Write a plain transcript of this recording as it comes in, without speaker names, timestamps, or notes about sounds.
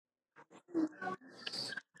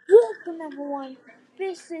Welcome everyone.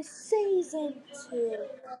 This is season 2,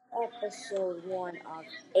 episode 1 of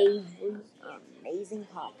Avery's Amazing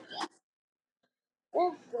Podcast.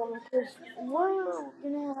 Welcome, because we're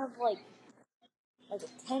gonna have like a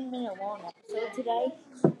 10-minute long episode today.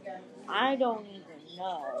 I don't even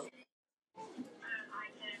know.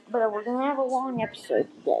 But we're gonna have a long episode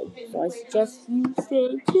today. So I suggest you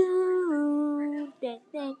stay tuned.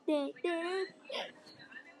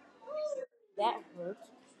 That hurts.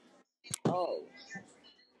 Oh.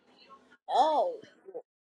 Oh.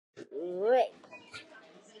 Great.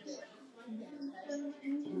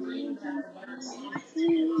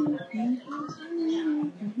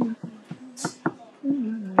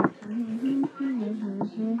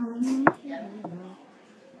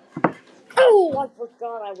 Oh, I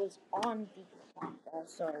forgot I was on the podcast.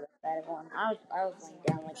 Sorry about that, everyone. I was laying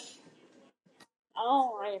down like.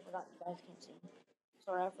 Oh, I forgot you guys can see.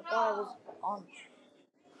 Sorry, I forgot I was on.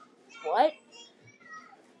 What?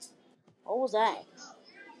 What was that?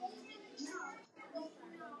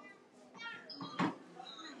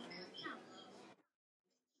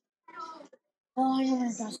 Oh, I know what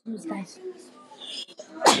I got sneeze, guys.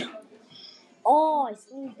 Oh, I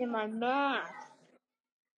sneezed in my mask.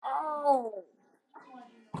 Oh.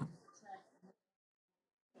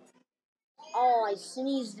 Oh, I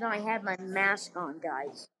sneezed and I had my mask on,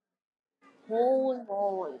 guys. Holy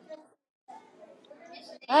moly.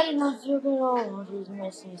 I did not feel good at all. Oh, jeez, I'm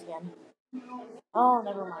gonna sneeze again. Oh,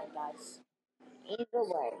 never mind, guys. Either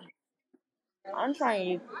way. I'm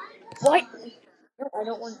trying to. What? No, I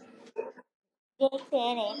don't want. Get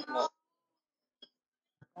in.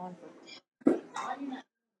 On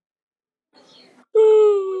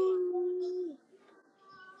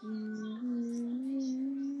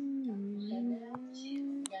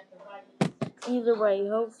Either way,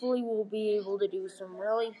 hopefully we'll be able to do some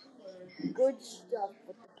really good stuff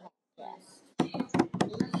with the podcast.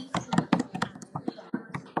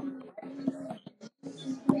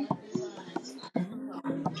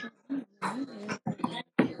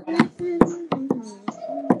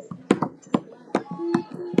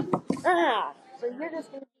 So you're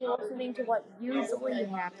just going to be listening to what usually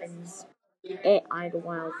happens at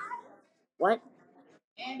Idlewild. What?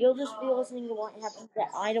 You'll just be listening to what happens at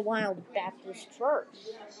Idlewild Baptist Church.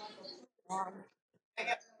 Um,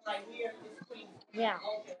 yeah.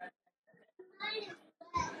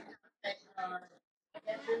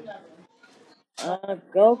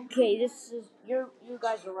 Okay, this is you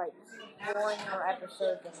guys are right. This is more more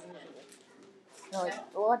episode than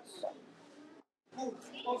usual. Let's.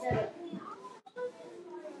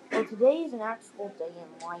 Well, today is an actual day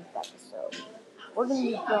in life episode. We're going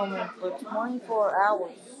to be filming for 24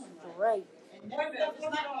 hours straight.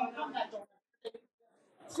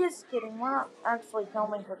 Just kidding, we're not actually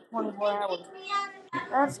filming for 24 hours.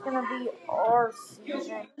 That's going to be our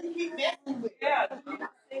season.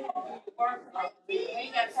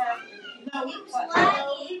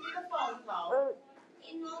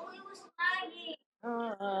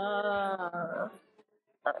 Uh,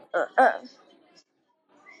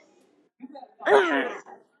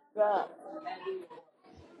 God.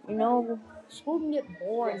 School can get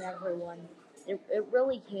boring, everyone. It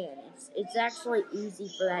really can. It's actually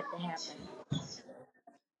easy for that to happen.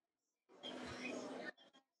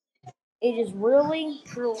 It is really,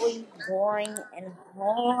 truly boring and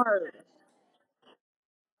hard.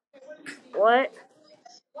 What?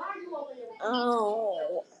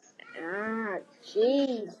 Oh.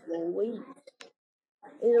 Jeez Louise.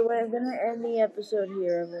 Either way, I'm gonna end the episode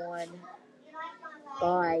here, everyone.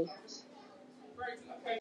 Bye.